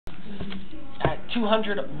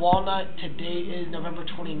200 Walnut. Today is November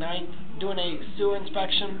 29th. Doing a sewer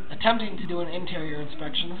inspection, attempting to do an interior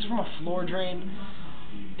inspection. This is from a floor drain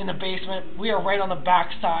in the basement. We are right on the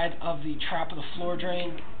back side of the trap of the floor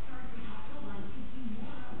drain.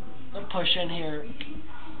 I'll push in here.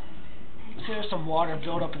 See, there's some water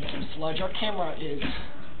build up and some sludge. Our camera is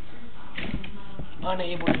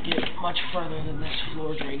unable to get much further than this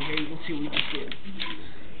floor drain here. You can see we just get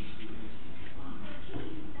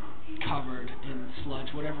covered in sludge,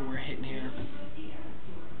 whatever we're hitting here.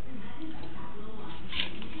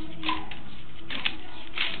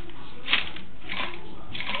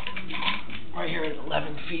 Right here at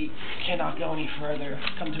 11 feet, cannot go any further,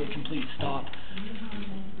 come to a complete stop.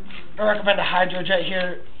 I recommend a hydrojet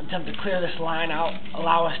here, attempt to clear this line out,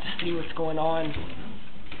 allow us to see what's going on.